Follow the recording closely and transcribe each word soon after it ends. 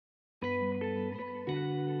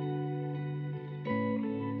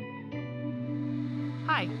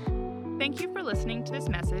Hi, thank you for listening to this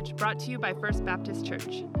message brought to you by First Baptist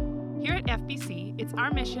Church. Here at FBC, it's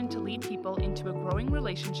our mission to lead people into a growing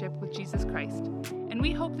relationship with Jesus Christ, and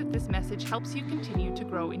we hope that this message helps you continue to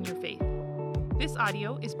grow in your faith. This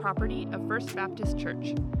audio is property of First Baptist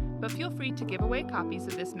Church, but feel free to give away copies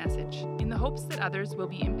of this message in the hopes that others will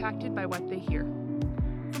be impacted by what they hear.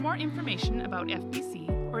 For more information about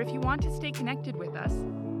FBC, or if you want to stay connected with us,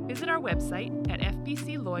 visit our website at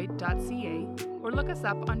fbcloyd.ca or look us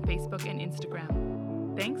up on Facebook and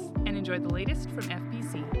Instagram. Thanks, and enjoy the latest from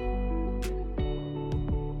FBC.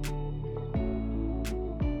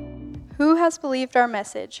 Who has believed our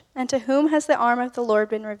message, and to whom has the arm of the Lord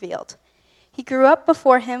been revealed? He grew up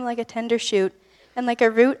before him like a tender shoot, and like a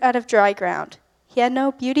root out of dry ground. He had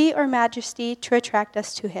no beauty or majesty to attract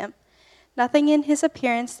us to him, nothing in his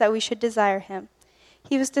appearance that we should desire him.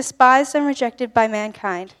 He was despised and rejected by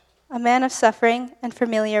mankind, a man of suffering and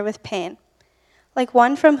familiar with pain. Like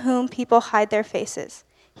one from whom people hide their faces,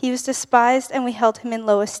 he was despised, and we held him in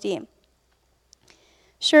low esteem.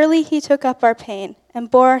 Surely he took up our pain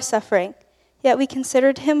and bore our suffering, yet we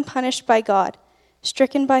considered him punished by God,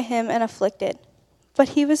 stricken by him and afflicted. But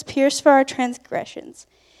he was pierced for our transgressions.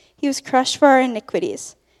 He was crushed for our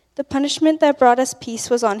iniquities. The punishment that brought us peace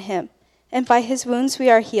was on him, and by his wounds we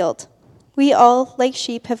are healed. We all, like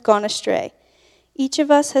sheep, have gone astray. Each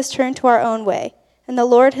of us has turned to our own way, and the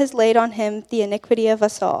Lord has laid on him the iniquity of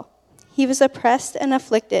us all. He was oppressed and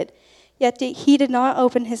afflicted, yet he did not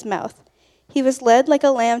open his mouth. He was led like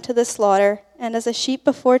a lamb to the slaughter, and as a sheep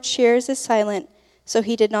before its shearers is silent, so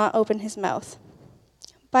he did not open his mouth.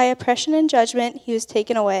 By oppression and judgment he was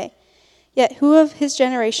taken away. Yet who of his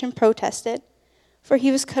generation protested? For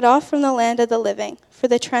he was cut off from the land of the living. For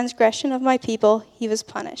the transgression of my people he was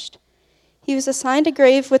punished. He was assigned a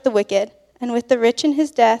grave with the wicked, and with the rich in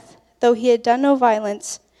his death, though he had done no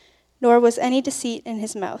violence, nor was any deceit in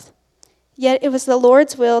his mouth. Yet it was the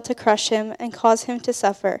Lord's will to crush him and cause him to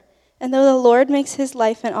suffer. And though the Lord makes his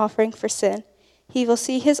life an offering for sin, he will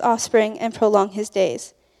see his offspring and prolong his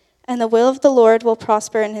days. And the will of the Lord will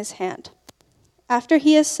prosper in his hand. After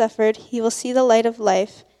he has suffered, he will see the light of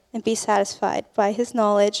life and be satisfied. By his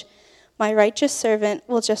knowledge, my righteous servant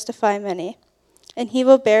will justify many, and he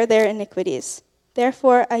will bear their iniquities.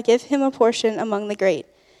 Therefore I give him a portion among the great,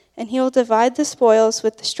 and he will divide the spoils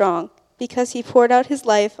with the strong, because he poured out his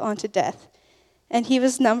life unto death. And he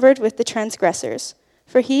was numbered with the transgressors,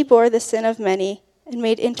 for he bore the sin of many, and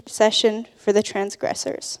made intercession for the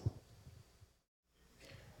transgressors.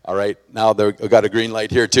 All right, now we've got a green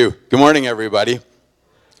light here too. Good morning, everybody.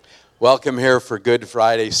 Welcome here for Good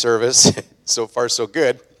Friday service. So far, so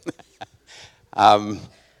good. I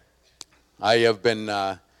have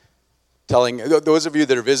been telling those of you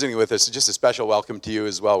that are visiting with us, just a special welcome to you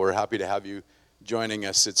as well. We're happy to have you joining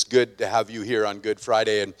us. It's good to have you here on Good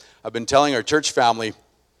Friday. And I've been telling our church family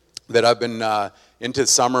that I've been into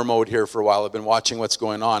summer mode here for a while. I've been watching what's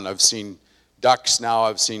going on. I've seen ducks now,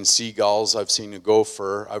 I've seen seagulls, I've seen a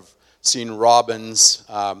gopher, I've seen robins,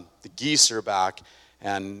 the geese are back,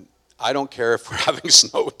 and I don't care if we're having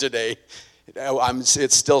snow today.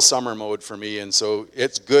 It's still summer mode for me, and so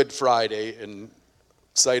it's Good Friday, and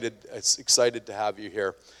excited to have you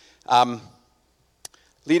here.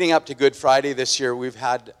 Leading up to Good Friday this year, we've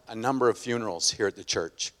had a number of funerals here at the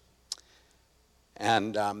church,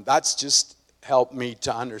 and that's just helped me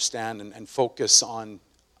to understand and focus on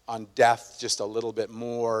death just a little bit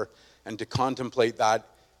more, and to contemplate that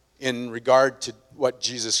in regard to what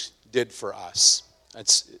Jesus did for us.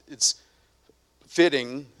 It's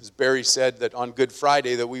fitting, as Barry said, that on Good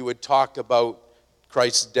Friday that we would talk about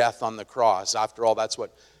Christ's death on the cross. After all, that's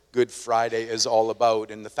what Good Friday is all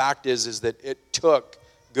about. And the fact is that it took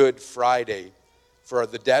Good Friday for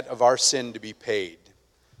the debt of our sin to be paid.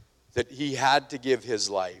 That he had to give his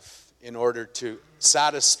life in order to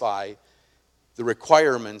satisfy the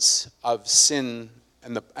requirements of sin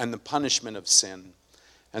and the punishment of sin.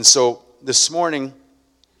 And so this morning,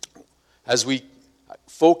 as we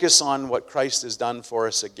focus on what Christ has done for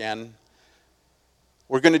us again,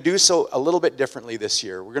 we're going to do so a little bit differently this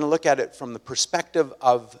year. We're going to look at it from the perspective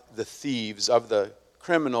of the thieves, of the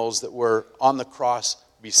criminals that were on the cross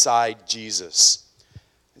beside Jesus.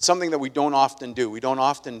 It's something that we don't often do. We don't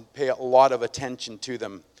often pay a lot of attention to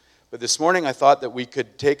them. But this morning I thought that we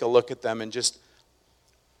could take a look at them and just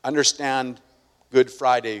understand Good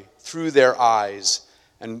Friday through their eyes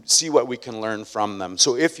and see what we can learn from them.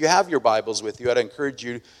 So if you have your Bibles with you, I'd encourage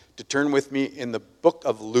you to turn with me in the book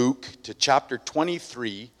of Luke to chapter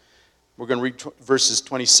 23. We're going to read verses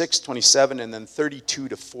 26, 27, and then 32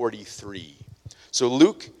 to 43. So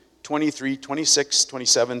Luke 23, 26,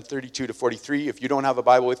 27, 32 to 43. If you don't have a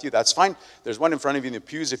Bible with you, that's fine. There's one in front of you in the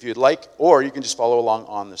pews if you'd like, or you can just follow along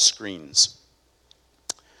on the screens.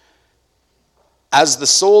 As the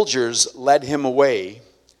soldiers led him away,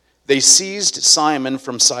 they seized Simon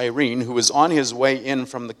from Cyrene, who was on his way in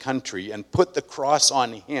from the country, and put the cross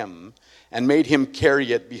on him and made him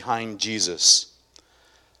carry it behind Jesus.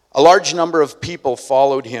 A large number of people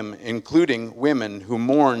followed him, including women who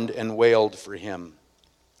mourned and wailed for him.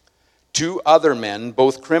 2 other men,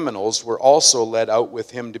 both criminals, were also led out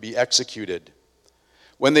with him to be executed.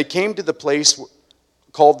 When they came to the place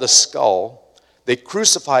called the Skull, they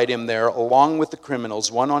crucified him there along with the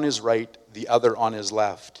criminals, one on his right, the other on his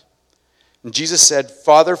left. And Jesus said,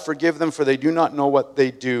 "Father, forgive them, for they do not know what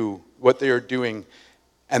they are doing."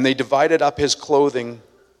 And they divided up his clothing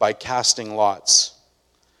by casting lots.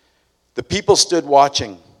 The people stood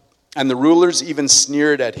watching, and the rulers even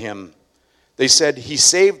sneered at him. They said, "He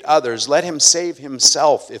saved others. Let him save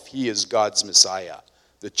himself if he is God's Messiah,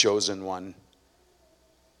 the chosen one."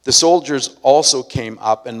 The soldiers also came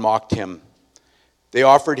up and mocked him. They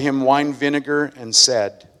offered him wine vinegar and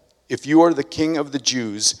said, "If you are the king of the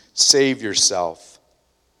Jews, save yourself."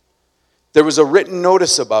 There was a written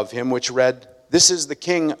notice above him which read, "This is the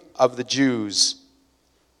king of the Jews."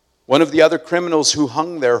 One of the other criminals who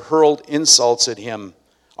hung there hurled insults at him.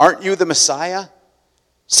 "Aren't you the Messiah?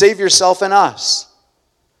 Save yourself and us."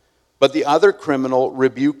 But the other criminal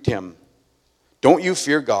rebuked him. "Don't you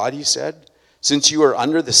fear God," he said, "since you are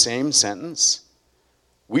under the same sentence?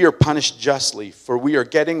 We are punished justly, for we are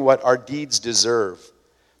getting what our deeds deserve.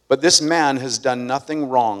 But this man has done nothing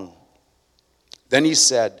wrong." Then he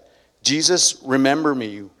said, "Jesus, remember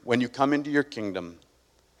me when you come into your kingdom."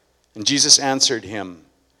 And Jesus answered him,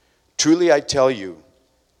 "Truly I tell you,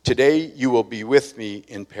 today you will be with me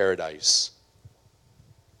in paradise."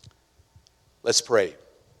 Let's pray.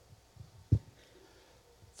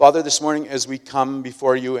 Father, this morning as we come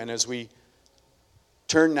before you and as we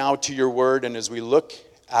turn now to your word and as we look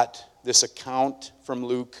at this account from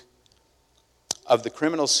Luke of the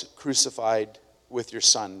criminals crucified with your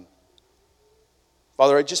son,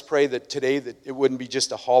 Father, I just pray that today that it wouldn't be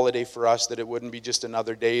just a holiday for us, that it wouldn't be just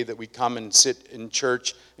another day that we come and sit in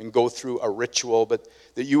church and go through a ritual, but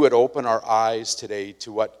that you would open our eyes today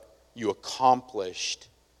to what you accomplished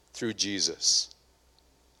through Jesus,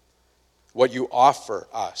 what you offer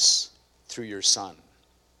us through your son.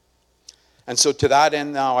 And so to that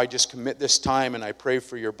end now, I just commit this time and I pray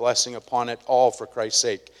for your blessing upon it all for Christ's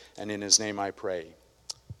sake. And in his name I pray.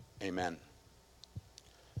 Amen.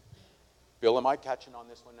 Bill, am I catching on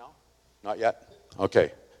this one now? Not yet?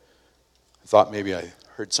 Okay. I thought maybe I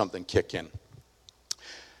heard something kick in.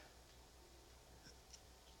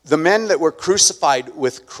 The men that were crucified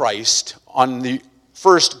with Christ on the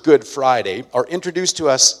first Good Friday are introduced to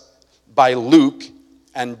us by Luke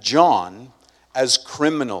and John as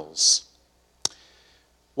criminals.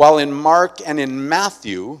 While in Mark and in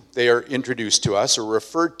Matthew, they are introduced to us or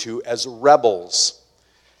referred to as rebels.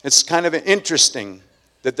 It's kind of interesting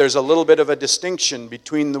that there's a little bit of a distinction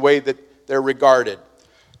between the way that they're regarded.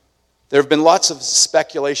 There have been lots of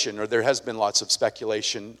speculation, or there has been lots of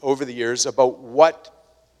speculation over the years about what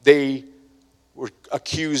they were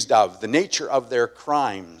accused of, the nature of their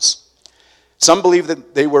crimes. Some believe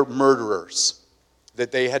that they were murderers,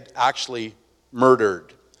 that they had actually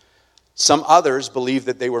murdered. Some others believe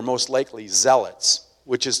that they were most likely zealots,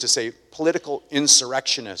 which is to say political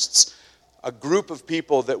insurrectionists, a group of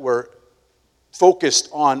people that were focused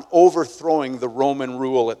on overthrowing the Roman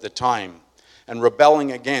rule at the time and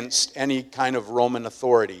rebelling against any kind of Roman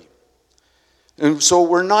authority. And so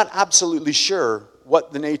we're not absolutely sure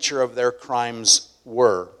what the nature of their crimes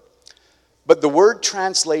were. But the word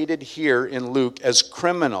translated here in Luke as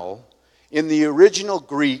criminal, in the original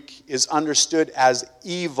Greek, is understood as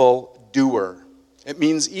evildoer. It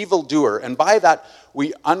means evildoer. And by that,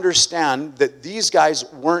 we understand that these guys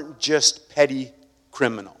weren't just petty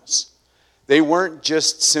criminals. They weren't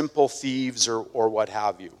just simple thieves or what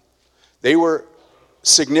have you. They were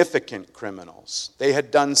significant criminals. They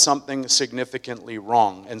had done something significantly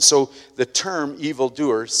wrong. And so the term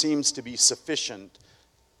evildoer seems to be sufficient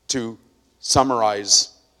to summarize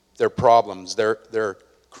their problems, their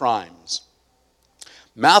crimes.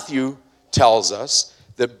 Matthew tells us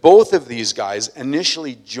that both of these guys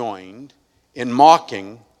initially joined in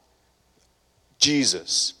mocking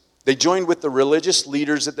Jesus. They joined with the religious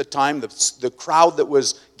leaders at the time, the crowd that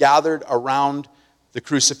was gathered around the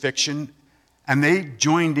crucifixion, and they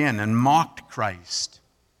joined in and mocked Christ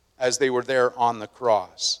as they were there on the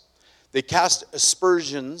cross. They cast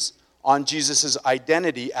aspersions on Jesus'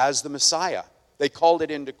 identity as the Messiah. They called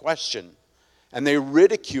it into question. and they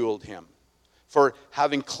ridiculed him for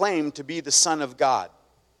having claimed to be the Son of God.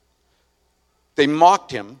 They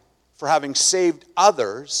mocked him for having saved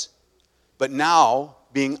others, but now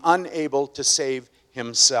being unable to save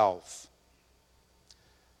himself.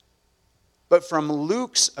 But from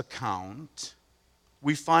Luke's account,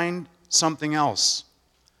 we find something else.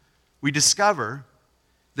 We discover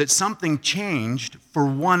that something changed for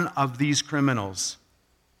one of these criminals.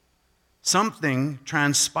 Something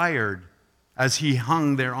transpired as he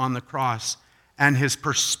hung there on the cross, and his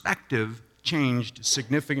perspective changed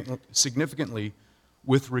significantly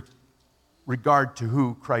with regard to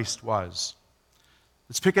who Christ was.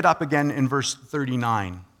 Let's pick it up again in verse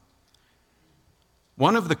 39.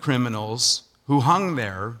 One of the criminals who hung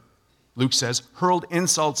there, Luke says, hurled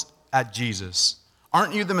insults at Jesus.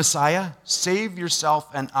 "Aren't you the Messiah? Save yourself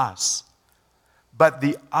and us." But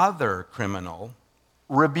the other criminal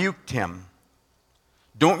rebuked him.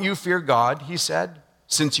 "Don't you fear God," he said,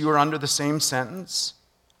 "since you are under the same sentence?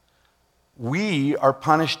 We are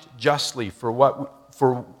punished justly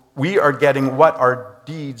for we are getting what our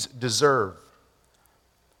deeds deserve.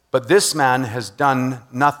 But this man has done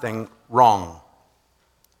nothing wrong."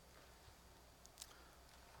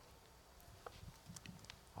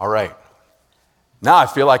 All right. Now I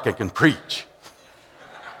feel like I can preach.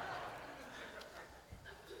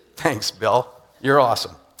 Thanks, Bill. You're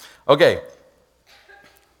awesome. Okay.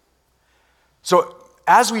 So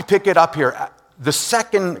as we pick it up here, the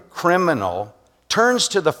second criminal turns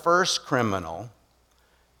to the first criminal,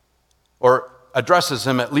 or addresses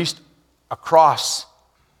him at least across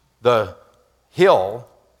the hill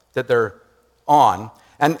that they're on,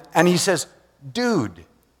 and he says, "Dude,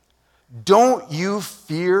 don't you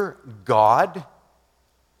fear God?"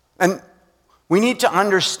 And we need to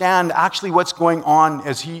understand actually what's going on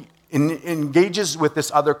as he engages with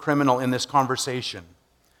this other criminal in this conversation.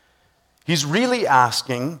 He's really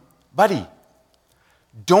asking, "Buddy,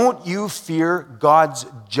 don't you fear God's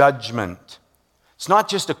judgment?" It's not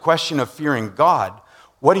just a question of fearing God.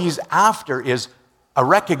 What he's after is a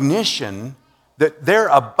recognition that they're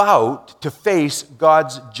about to face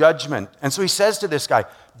God's judgment. And so he says to this guy,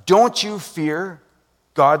 "Don't you fear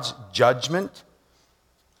God's judgment?"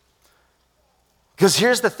 Because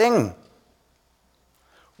here's the thing.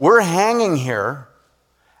 We're hanging here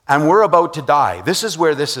and we're about to die. This is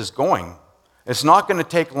where this is going. It's not going to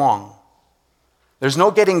take long. There's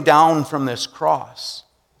no getting down from this cross.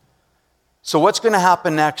 So what's going to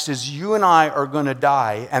happen next is you and I are going to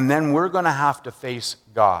die, and then we're going to have to face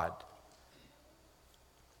God.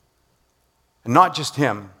 And not just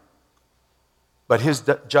him, but his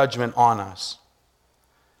judgment on us.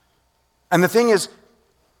 And the thing is,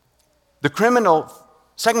 the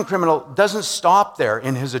second criminal doesn't stop there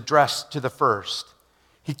in his address to the first.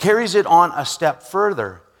 He carries it on a step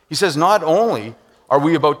further. He says, not only are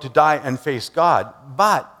we about to die and face God,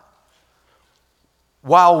 but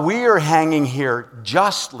while we are hanging here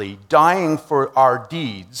justly, dying for our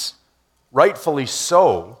deeds, rightfully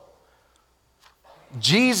so,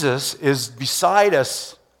 Jesus is beside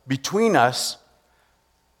us, between us,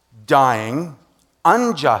 dying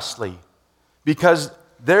unjustly, because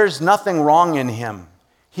there's nothing wrong in him.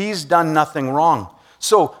 He's done nothing wrong.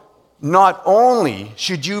 So not only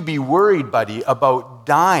should you be worried, buddy, about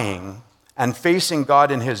dying and facing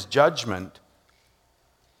God in his judgment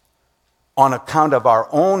on account of our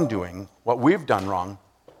own doing, what we've done wrong,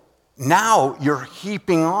 now you're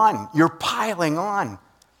heaping on, you're piling on,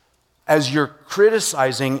 as you're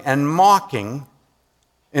criticizing and mocking,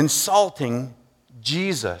 insulting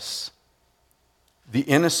Jesus, the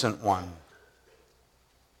innocent one.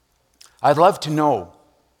 I'd love to know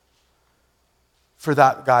for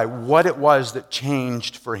that guy what it was that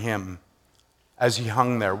changed for him as he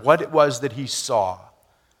hung there, what it was that he saw,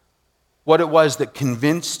 what it was that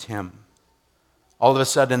convinced him all of a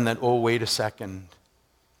sudden that, oh, wait a second,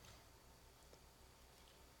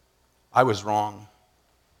 I was wrong.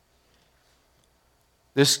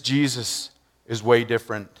 This Jesus is way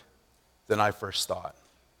different than I first thought.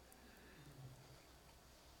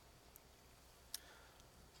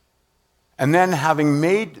 And then, having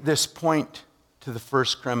made this point to the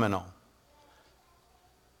first criminal,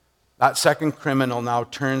 that second criminal now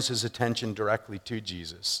turns his attention directly to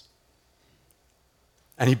Jesus.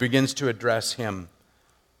 And he begins to address him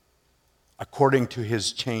according to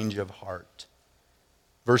his change of heart.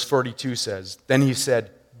 Verse 42 says, "Then he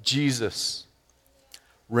said, 'Jesus,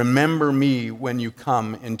 remember me when you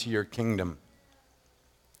come into your kingdom.'"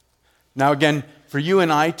 Now again, for you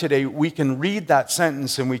and I today, we can read that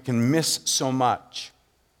sentence and we can miss so much.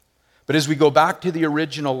 But as we go back to the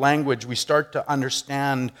original language, we start to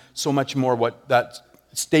understand so much more what that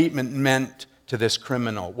statement meant to this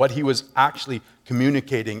criminal, what he was actually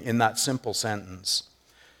communicating in that simple sentence.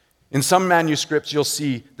 In some manuscripts, you'll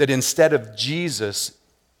see that instead of Jesus,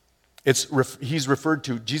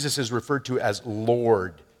 Jesus is referred to as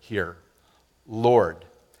Lord here. Lord.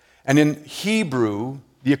 And in Hebrew,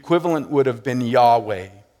 the equivalent would have been Yahweh,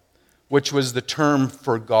 which was the term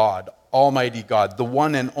for God, Almighty God, the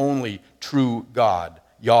one and only true God,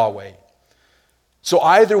 Yahweh. So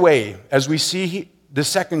either way, as we see the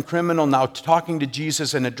second criminal now talking to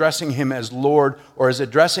Jesus and addressing him as Lord or as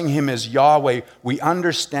addressing him as Yahweh, we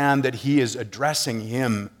understand that he is addressing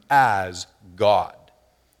him as God.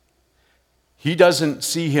 He doesn't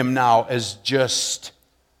see him now as just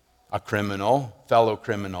a criminal, fellow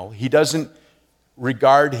criminal. He doesn't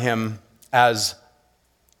regard him as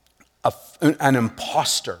an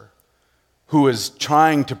imposter who is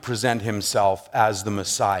trying to present himself as the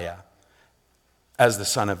Messiah, as the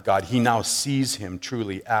Son of God. He now sees him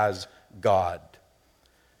truly as God.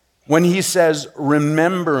 When he says,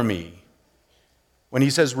 remember me,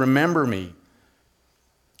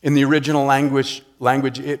 in the original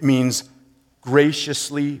language it means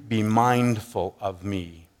graciously be mindful of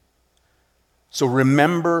me. So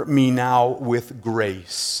remember me now with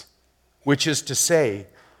grace, which is to say,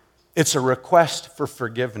 it's a request for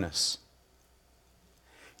forgiveness.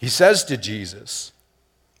 He says to Jesus,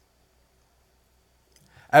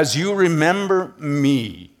 as you remember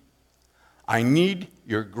me, I need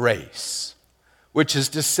your grace, which is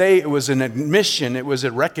to say it was an admission, it was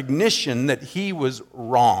a recognition that he was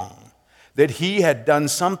wrong, that he had done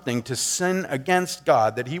something to sin against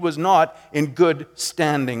God, that he was not in good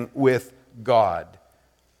standing with God,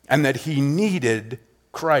 and that he needed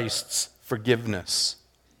Christ's forgiveness.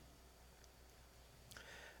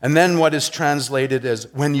 And then what is translated as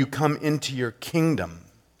when you come into your kingdom,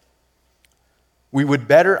 we would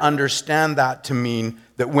better understand that to mean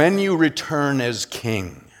that when you return as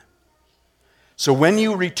king. So when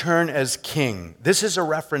you return as king, this is a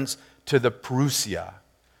reference to the parousia,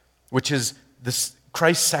 which is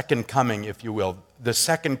Christ's second coming, if you will, the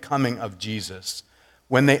second coming of Jesus.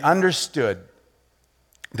 When they understood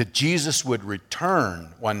that Jesus would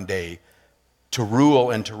return one day to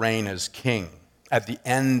rule and to reign as king at the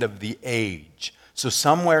end of the age. So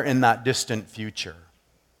somewhere in that distant future.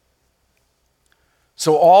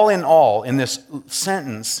 So all in all, in this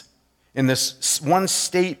sentence, in this one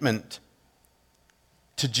statement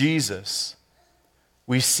to Jesus,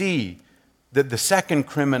 we see that the second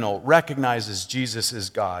criminal recognizes Jesus as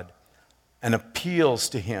God and appeals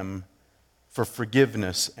to him for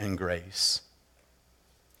forgiveness and grace.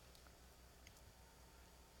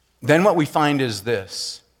 Then what we find is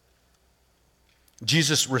this.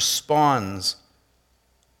 Jesus responds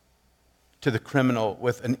to the criminal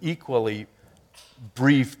with an equally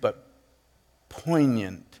brief but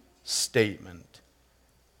poignant statement.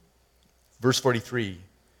 Verse 43,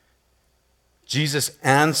 Jesus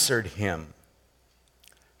answered him,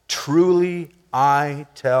 truly I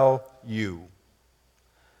tell you,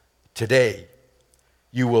 today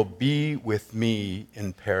you will be with me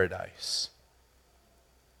in paradise.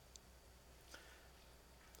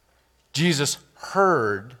 Jesus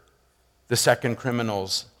heard the second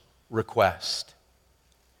criminal's request,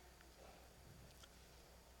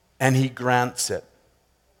 and he grants it.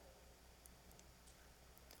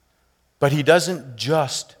 But he doesn't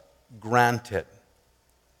just grant it.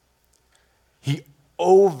 He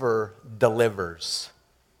over-delivers.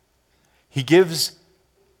 He gives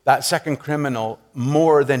that second criminal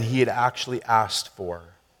more than he had actually asked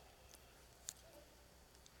for.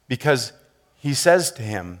 Because he says to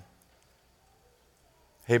him,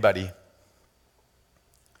 hey, buddy,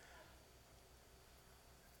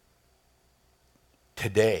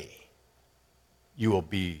 today you will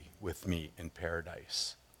be with me in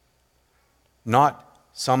paradise. Not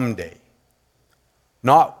someday,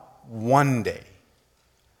 not one day,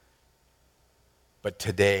 but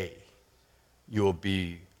today you will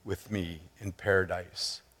be with me in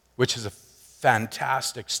paradise, which is a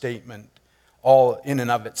fantastic statement all in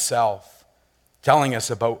and of itself, telling us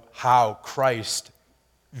about how Christ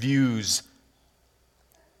views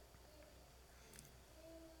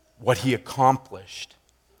what he accomplished,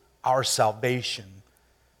 our salvation,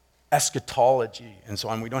 eschatology, and so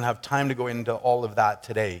on. We don't have time to go into all of that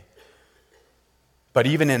today. But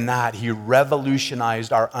even in that, he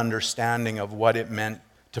revolutionized our understanding of what it meant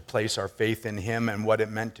to place our faith in him and what it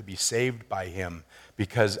meant to be saved by him.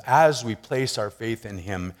 Because as we place our faith in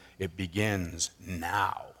him, it begins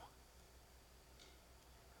now.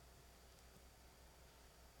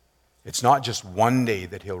 It's not just one day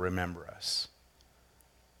that he'll remember us,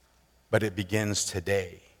 but it begins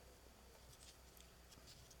today.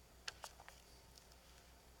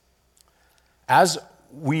 as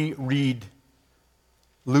we read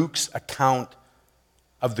Luke's account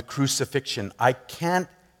of the crucifixion, I can't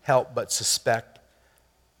help but suspect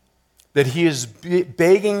that he is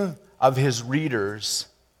begging of his readers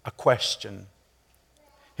a question.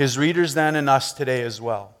 His readers then and us today as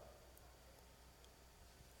well.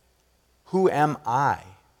 Who am I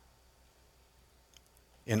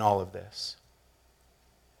in all of this?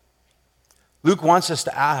 Luke wants us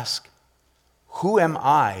to ask, who am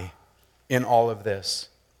I in all of this?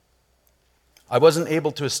 I wasn't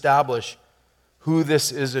able to establish who this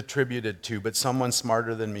is attributed to, but someone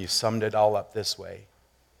smarter than me summed it all up this way.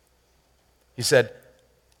 He said,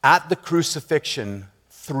 at the crucifixion,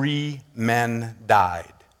 3 men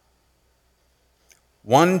died.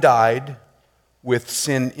 One died with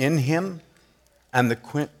sin in him and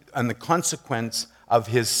the consequence of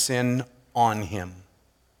his sin on him.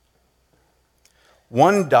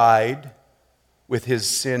 One died with his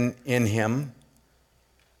sin in him,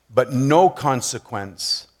 but no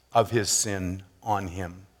consequence of his sin on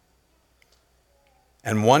him.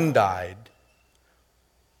 And one died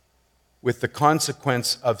with the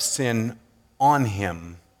consequence of sin on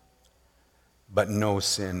him, but no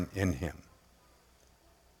sin in him.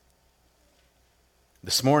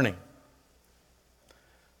 This morning,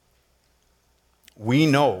 we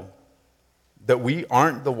know that we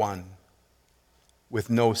aren't the one with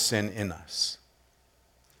no sin in us.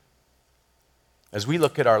 As we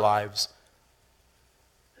look at our lives,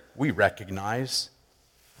 we recognize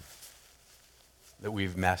that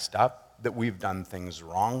we've messed up, that we've done things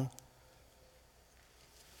wrong.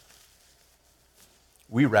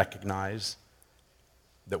 We recognize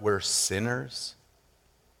that we're sinners,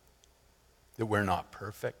 that we're not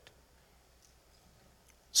perfect.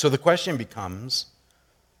 So the question becomes,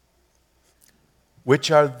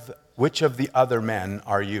 which of the other men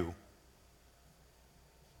are you?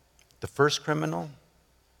 The first criminal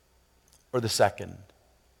or the second?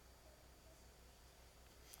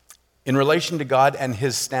 In relation to God and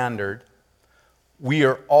his standard, we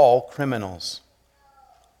are all criminals.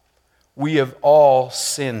 We have all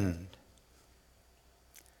sinned.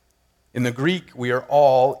 In the Greek, we are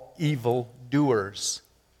all evil doers.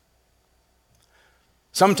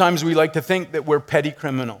 Sometimes we like to think that we're petty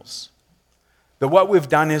criminals, that what we've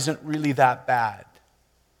done isn't really that bad,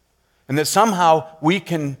 and that somehow we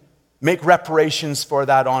can make reparations for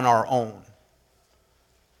that on our own.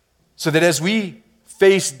 So that as we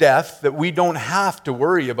face death, that we don't have to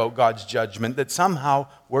worry about God's judgment, that somehow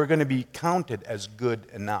we're going to be counted as good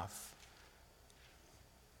enough.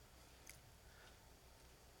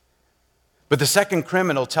 But the second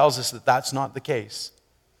criminal tells us that that's not the case.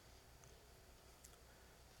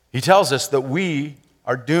 He tells us that we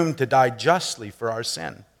are doomed to die justly for our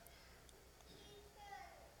sin.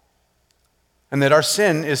 And that our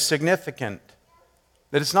sin is significant.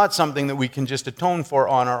 That it's not something that we can just atone for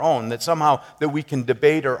on our own. That somehow that we can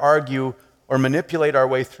debate or argue or manipulate our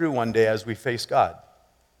way through one day as we face God.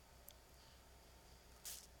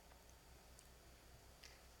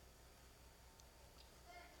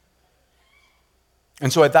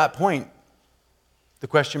 And so at that point, the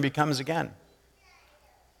question becomes again,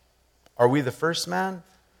 are we the first man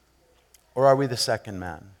or are we the second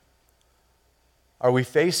man? Are we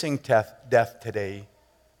facing death today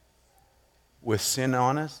with sin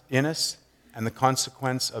in us and the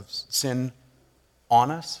consequence of sin on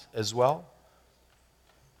us as well?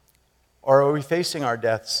 Or are we facing our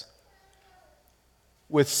deaths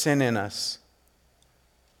with sin in us,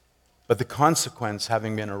 but the consequence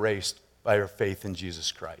having been erased by our faith in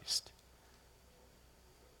Jesus Christ?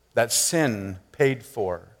 That sin paid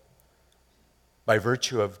for by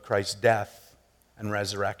virtue of Christ's death and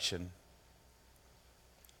resurrection.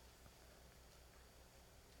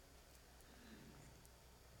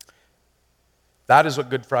 That is what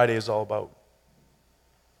Good Friday is all about.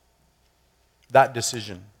 That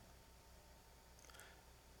decision.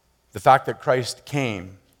 The fact that Christ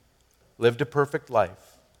came, lived a perfect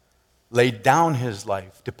life, laid down his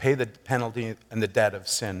life to pay the penalty and the debt of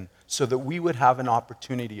sin so that we would have an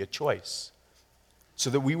opportunity, a choice, so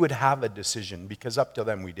that we would have a decision, because up till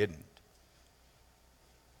then we didn't.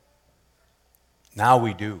 Now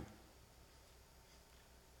we do.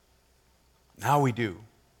 Now we do.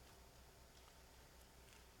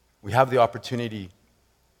 We have the opportunity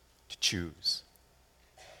to choose.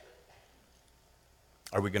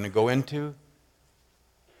 Are we going to go into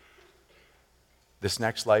this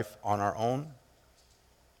next life on our own,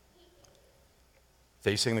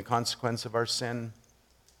 facing the consequence of our sin?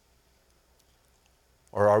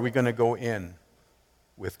 Or are we going to go in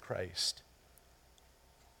with Christ,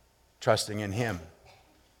 trusting in him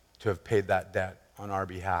to have paid that debt on our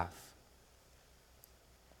behalf?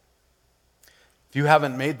 If you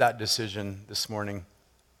haven't made that decision this morning,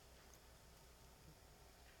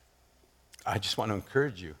 I just want to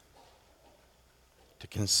encourage you to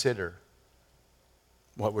consider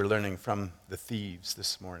what we're learning from the thieves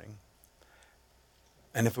this morning.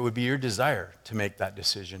 And if it would be your desire to make that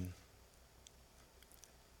decision,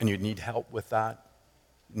 and you need help with that,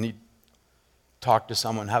 need talk to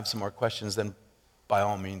someone, have some more questions, then by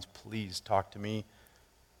all means, please talk to me,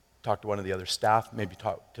 talk to one of the other staff, maybe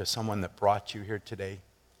talk to someone that brought you here today.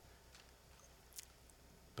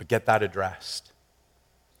 But get that addressed.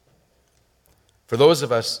 For those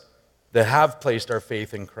of us that have placed our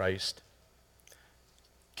faith in Christ,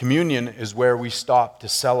 communion is where we stop to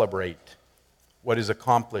celebrate what is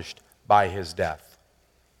accomplished by his death.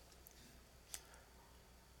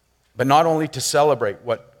 But not only to celebrate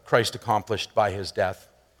what Christ accomplished by his death,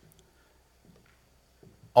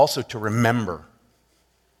 also to remember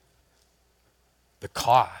the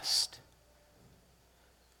cost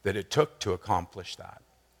that it took to accomplish that.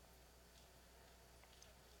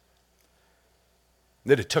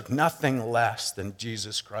 That it took nothing less than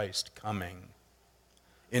Jesus Christ coming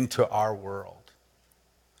into our world,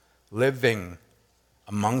 living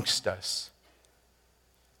amongst us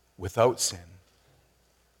without sin,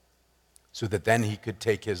 so that then he could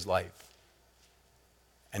take his life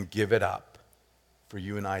and give it up for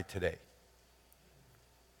you and I today.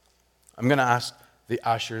 I'm going to ask the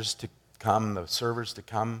ushers to come, the servers to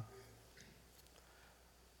come.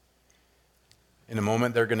 In a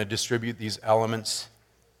moment, they're going to distribute these elements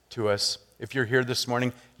to us. If you're here this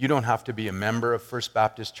morning, you don't have to be a member of First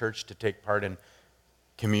Baptist Church to take part in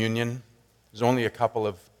communion. There's only a couple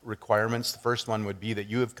of requirements. The first one would be that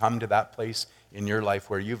you have come to that place in your life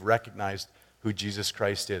where you've recognized who Jesus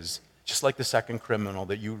Christ is. Just like the second criminal,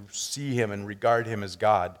 that you see him and regard him as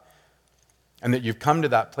God. And that you've come to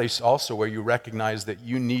that place also where you recognize that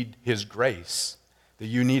you need his grace, that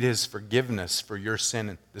you need his forgiveness for your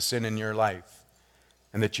sin, the sin in your life,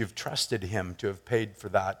 and that you've trusted him to have paid for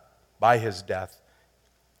that by his death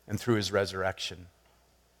and through his resurrection.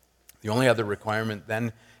 The only other requirement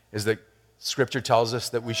then is that Scripture tells us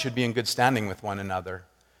that we should be in good standing with one another.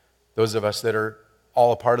 Those of us that are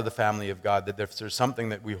all a part of the family of God, that if there's something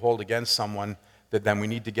that we hold against someone, that then we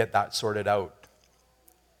need to get that sorted out.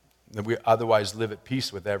 That we otherwise live at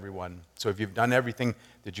peace with everyone. So if you've done everything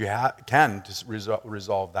that you can to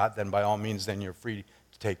resolve that, then by all means, then you're free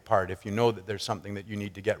to take part. If you know that there's something that you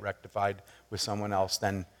need to get rectified with someone else,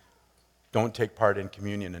 then don't take part in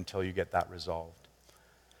communion until you get that resolved.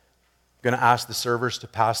 I'm going to ask the servers to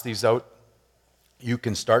pass these out. You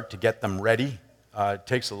can start to get them ready. It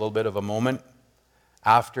takes a little bit of a moment.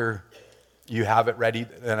 After you have it ready,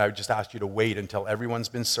 then I would just ask you to wait until everyone's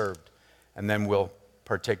been served, and then we'll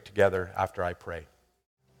partake together after I pray.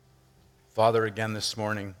 Father, again this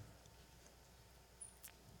morning,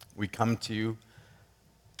 we come to you,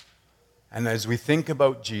 and as we think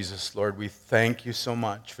about Jesus, Lord, we thank you so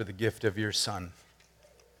much for the gift of your Son.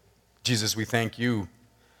 Jesus, we thank you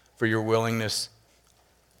for your willingness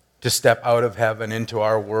to step out of heaven into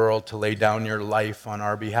our world, to lay down your life on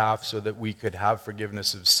our behalf so that we could have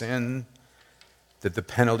forgiveness of sin, that the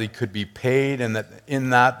penalty could be paid, and that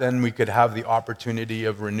in that then we could have the opportunity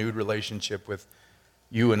of renewed relationship with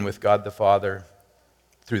you and with God the Father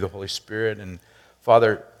through the Holy Spirit. And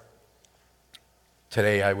Father,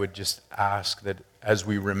 today I would just ask that as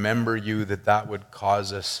we remember you, that would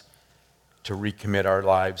cause us to recommit our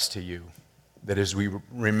lives to you. That as we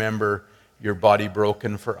remember your body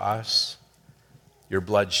broken for us, your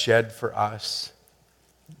blood shed for us,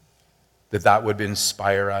 that would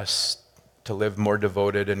inspire us to live more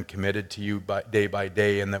devoted and committed to you by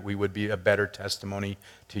day, and that we would be a better testimony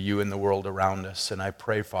to you in the world around us. And I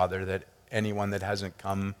pray, Father, that anyone that hasn't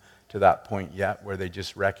come to that point yet, where they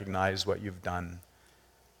just recognize what you've done,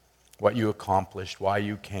 what you accomplished, why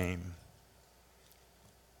you came,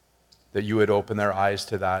 that you would open their eyes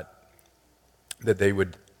to that they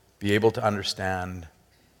would be able to understand,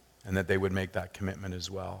 and that they would make that commitment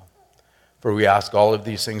as well. For we ask all of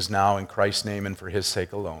these things now in Christ's name and for his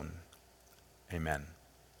sake alone. Amen.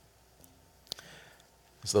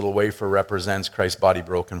 This little wafer represents Christ's body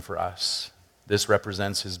broken for us. This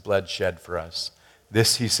represents his blood shed for us.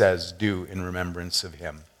 This, he says, do in remembrance of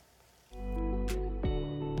him.